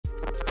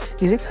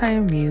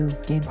Izakaya Mew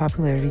gained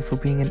popularity for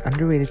being an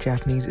underrated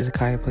Japanese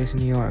izakaya place in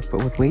New York,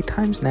 but with wait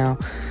times now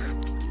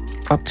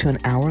up to an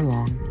hour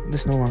long,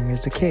 this no longer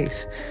is the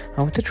case.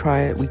 I went to try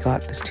it. We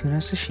got this tuna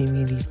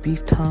sashimi, these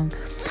beef tongue,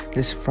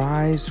 this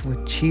fries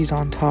with cheese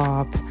on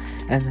top,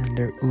 and then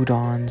their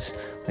udons.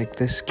 Like,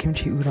 this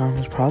kimchi udon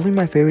was probably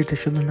my favorite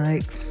dish of the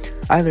night.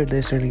 Either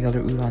this or the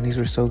other udon. These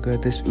were so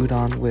good. This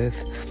udon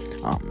with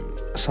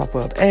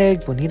soft-boiled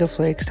egg, bonito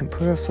flakes,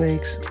 tempura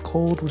flakes,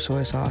 cold with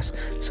soy sauce.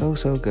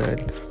 So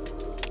good.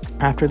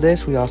 After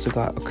this, we also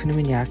got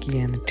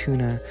okonomiyaki and a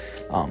tuna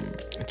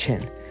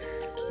chin.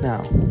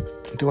 Now,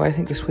 do I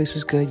think this place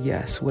was good?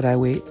 Yes. Would I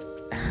wait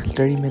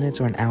 30 minutes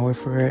or an hour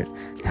for it?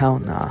 Hell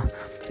nah.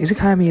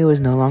 Izakaya Mew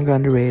is no longer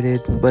underrated,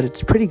 but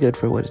it's pretty good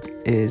for what it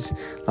is.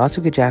 Lots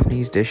of good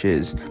Japanese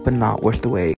dishes, but not worth the wait.